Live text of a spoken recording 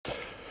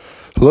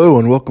Hello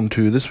and welcome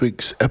to this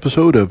week's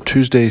episode of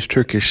Tuesday's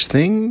Turkish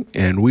Thing,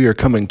 and we are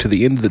coming to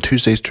the end of the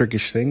Tuesday's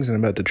Turkish Things and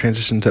about to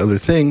transition to other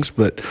things,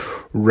 but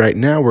right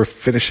now we're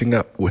finishing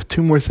up with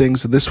two more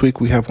things. This week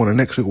we have one and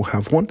next week we'll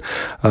have one.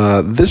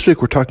 This week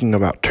we're talking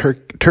about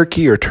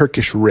Turkey or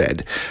Turkish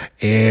red,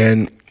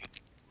 and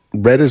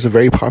red is a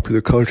very popular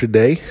color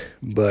today,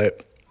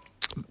 but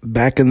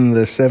back in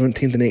the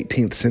 17th and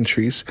 18th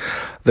centuries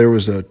there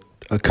was a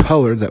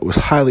color that was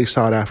highly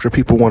sought after.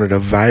 People wanted a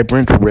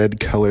vibrant red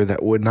color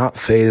that would not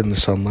fade in the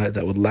sunlight,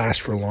 that would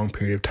last for a long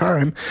period of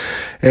time.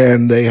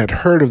 And they had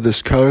heard of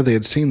this color. They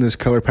had seen this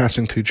color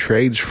passing through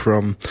trades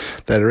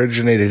that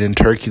originated in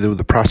Turkey,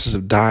 the process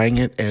of dyeing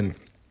it, and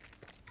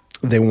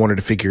they wanted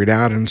to figure it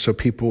out. And so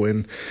people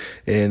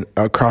in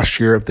across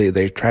Europe,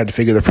 they tried to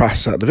figure the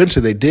process out. And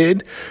eventually they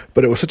did,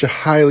 but it was such a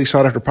highly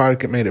sought after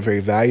product, it made it very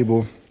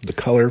valuable, the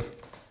color,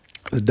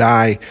 the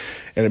dye,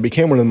 and it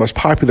became one of the most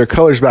popular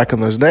colors back in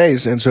those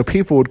days. And so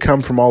people would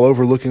come from all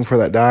over looking for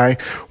that dye,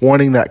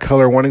 wanting that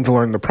color, wanting to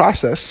learn the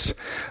process.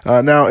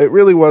 Now, it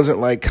really wasn't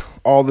like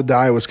all the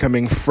dye was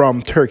coming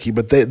from Turkey,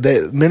 but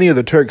many of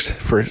the Turks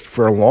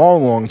for a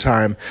long, long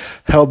time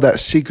held that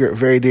secret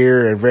very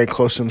dear and very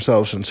close to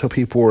themselves, and so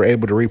people were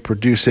able to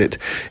reproduce it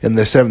in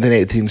the 17th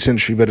and 18th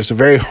century. But it's a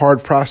very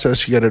hard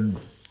process. You got to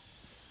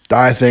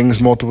dye things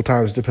multiple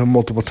times, dip them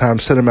multiple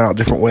times, set them out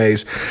different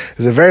ways.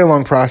 It's a very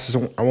long process.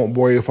 I won't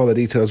bore you with all the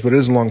details, but it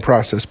is a long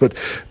process. But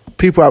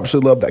people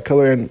absolutely love that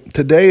color. And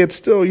today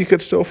you could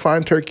still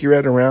find turkey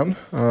red around.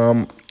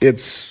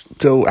 It's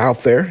still out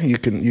there. You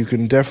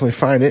can definitely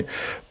find it.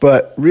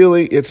 But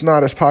really, it's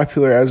not as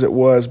popular as it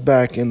was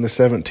back in the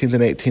 17th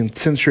and 18th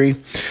century.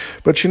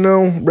 But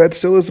red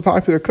still is a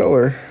popular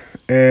color.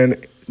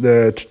 And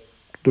the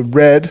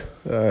red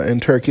in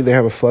Turkey, they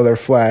have their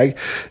flag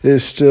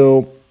is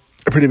still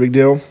a pretty big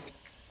deal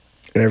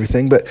and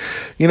everything. But,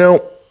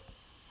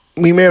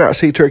 we may not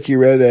see turkey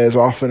red as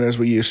often as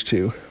we used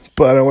to,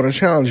 but I want to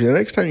challenge you. The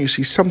next time you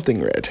see something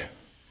red,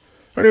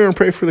 don't even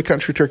pray for the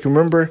country Turkey.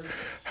 Remember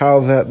how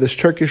that this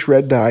Turkish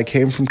red dye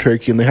came from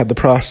Turkey, and they had the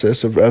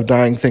process of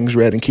dyeing things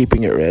red and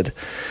keeping it red.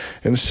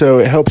 And so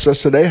it helps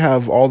us today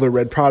have all the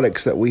red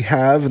products that we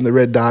have, and the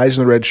red dyes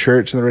and the red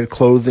shirts and the red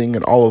clothing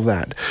and all of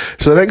that.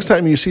 So the next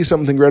time you see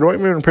something red, why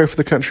don't you pray for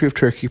the country of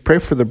Turkey? Pray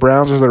for the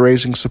Browns as they're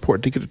raising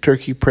support to get to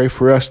Turkey. Pray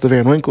for us, the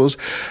Van Winkles,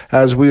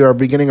 as we are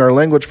beginning our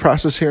language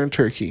process here in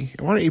Turkey.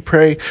 And why don't you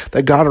pray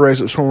that God will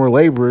raise up some more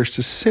laborers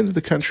to send to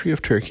the country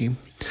of Turkey,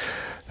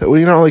 that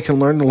we not only can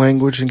learn the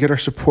language and get our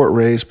support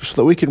raised, but so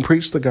that we can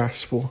preach the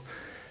gospel,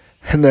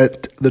 and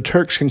that the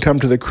Turks can come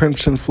to the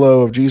crimson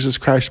flow of Jesus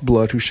Christ's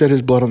blood, who shed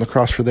his blood on the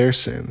cross for their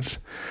sins,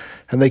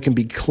 and they can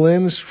be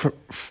cleansed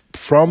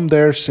from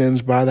their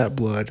sins by that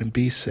blood and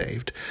be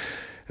saved.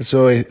 And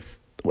so I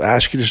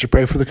ask you just to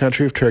pray for the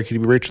country of Turkey to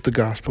be reached with the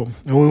gospel.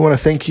 And we want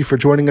to thank you for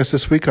joining us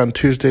this week on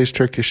Tuesday's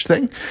Turkish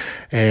Thing.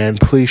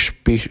 And please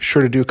be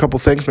sure to do a couple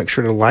things. Make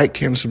sure to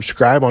like and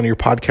subscribe on your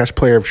podcast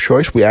player of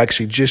choice. We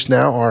actually just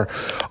now are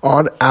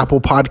on Apple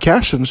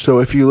Podcasts. And so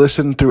if you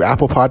listen through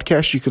Apple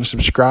Podcasts, you can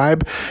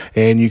subscribe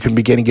and you can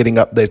begin getting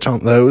updates on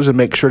those. And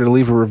make sure to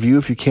leave a review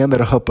if you can.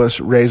 That'll help us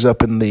raise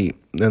up in the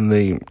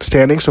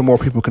standings so more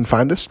people can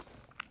find us.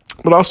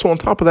 But also on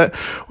top of that,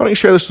 why don't you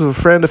share this with a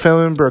friend, a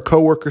family member, a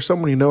coworker,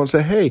 someone you know, and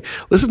say, hey,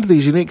 listen to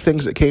these unique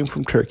things that came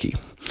from Turkey.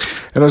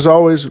 And as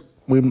always,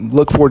 we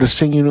look forward to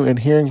seeing you and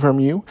hearing from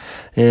you,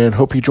 and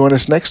hope you join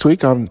us next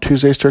week on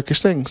Tuesday's Turkish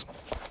Things.